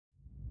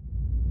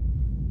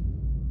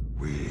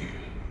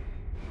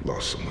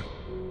lost someone.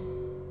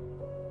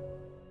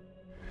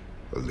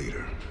 A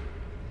leader.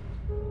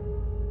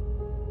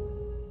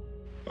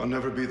 I'll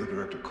never be the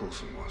director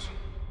Coulson was.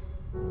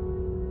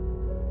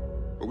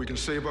 But we can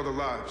save other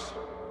lives.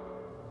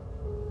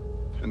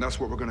 And that's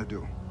what we're gonna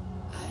do.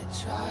 I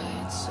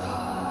tried so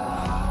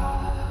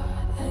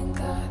hard and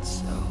got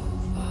so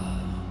far.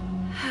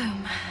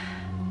 Home.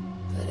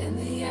 But in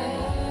the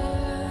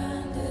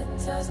end,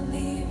 it doesn't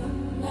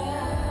even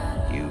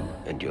matter. You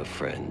and your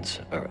friends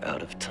are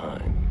out of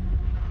time.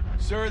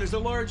 Sir, there's a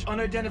large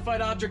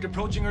unidentified object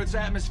approaching Earth's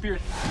atmosphere.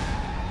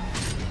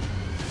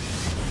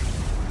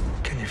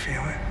 Can you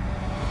feel it?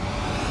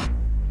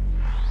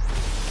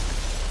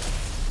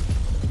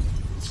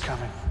 It's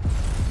coming.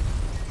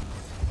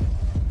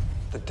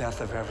 The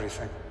death of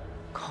everything.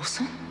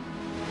 Coulson?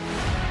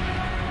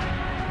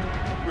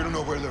 We don't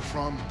know where they're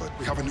from, but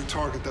we have a new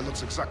target that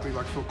looks exactly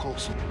like Phil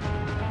Coulson.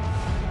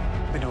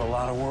 Been to a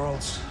lot of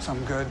worlds,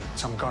 some good,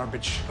 some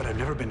garbage, but I've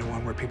never been to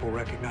one where people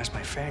recognize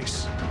my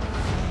face.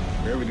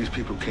 Wherever these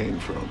people came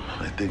from,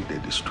 I think they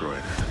destroyed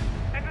it.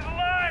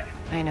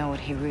 I know what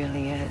he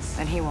really is,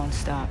 and he won't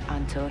stop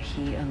until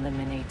he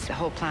eliminates the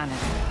whole planet.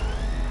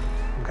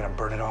 I'm gonna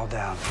burn it all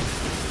down.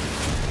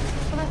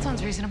 Well, that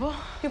sounds reasonable.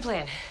 New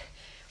plan.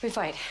 We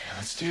fight.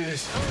 Let's do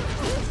this.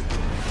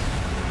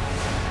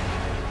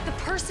 The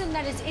person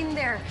that is in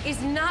there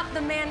is not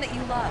the man that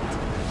you loved.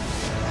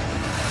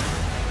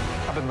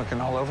 I've been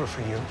looking all over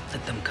for you.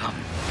 Let them come.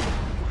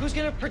 Who's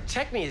gonna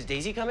protect me? Is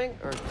Daisy coming?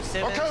 Or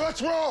Simmons? Okay,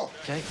 let's roll!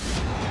 Okay.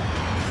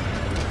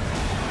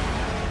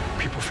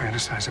 People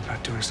fantasize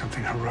about doing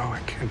something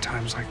heroic in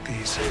times like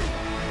these.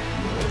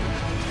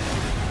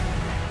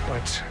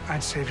 But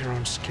I'd save your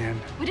own skin.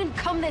 We didn't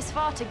come this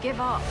far to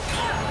give up.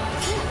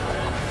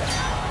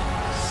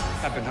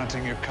 I've been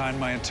hunting your kind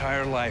my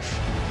entire life.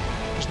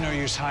 There's no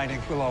use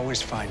hiding. We'll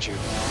always find you.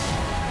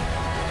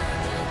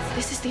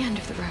 This is the end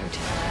of the road.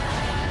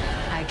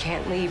 I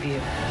can't leave you.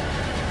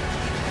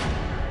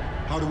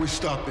 How do we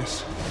stop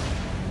this?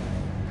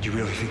 Do you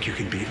really think you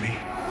can beat me?